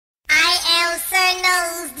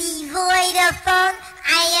the funk.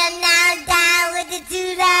 I am now down with the 2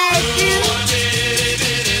 live crew.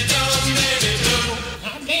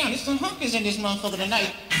 God damn, there's some hunkers in this motherfucker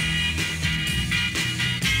tonight.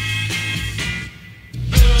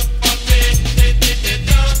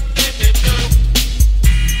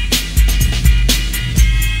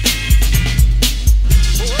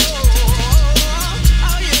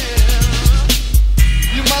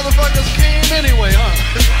 Anyway,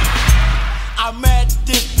 I met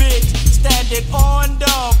this bitch standing on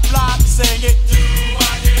the block singing.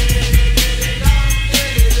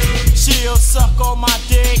 She'll suck on my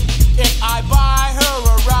dick if I buy her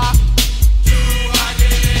a rock.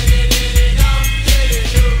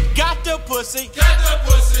 Got the pussy,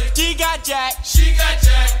 she got jacked,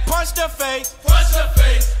 punched her face,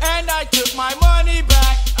 and I took my money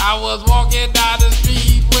back. I was walking down the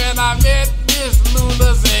street when I met Miss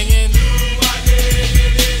Luna singing.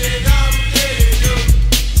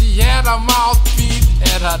 She had a mouthpiece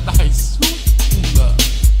and a nice hula.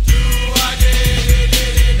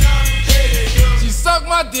 She sucked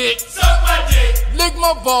my dick, licked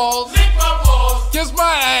my balls, kissed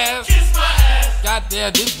my ass.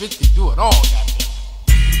 Goddamn, this bitch can do it all, goddamn.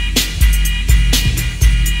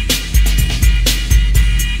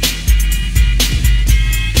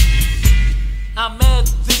 I met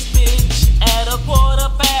this bitch at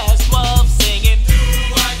 12:15 singing.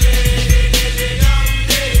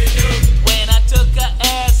 When I took her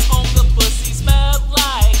ass home, the pussy smelled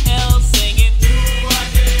like hell singing.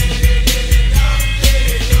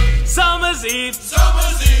 Summer's Eve,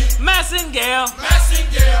 Massingale,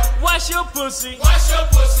 wash your pussy,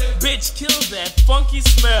 bitch kill that funky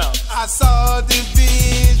smell. I saw this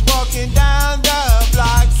bitch walking down the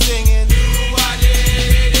block singing.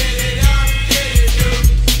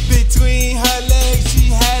 Between her legs, she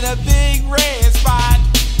had a big red spot.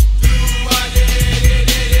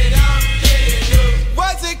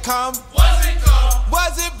 Was it cum?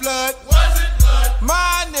 Was it blood?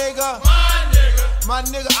 My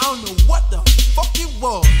nigga, I don't know what the fuck it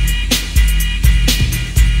was.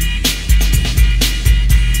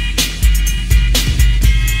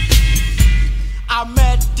 I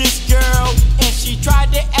met this girl and she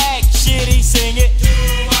tried to act shitty singing.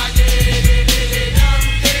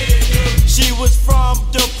 She was from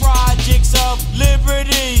the projects of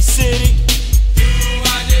Liberty City.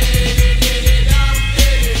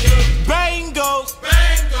 Bangles,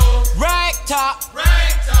 rag top,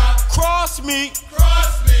 cross me,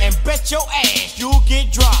 and bet your ass you'll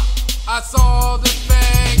get dropped. I saw this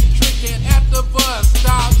bag tricking at the bus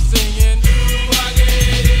stop singing.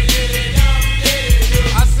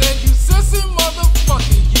 I said, you sissy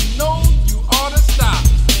motherfucker, you know you ought to stop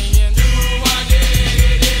singing.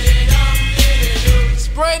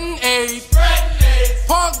 Spreading AIDS,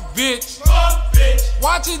 punk bitch,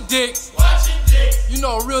 watching dicks. You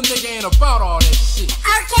know a real nigga ain't about all that shit.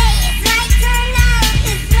 Okay, it's my turn now.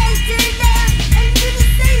 It's my turn now. I'm gonna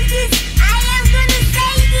say this.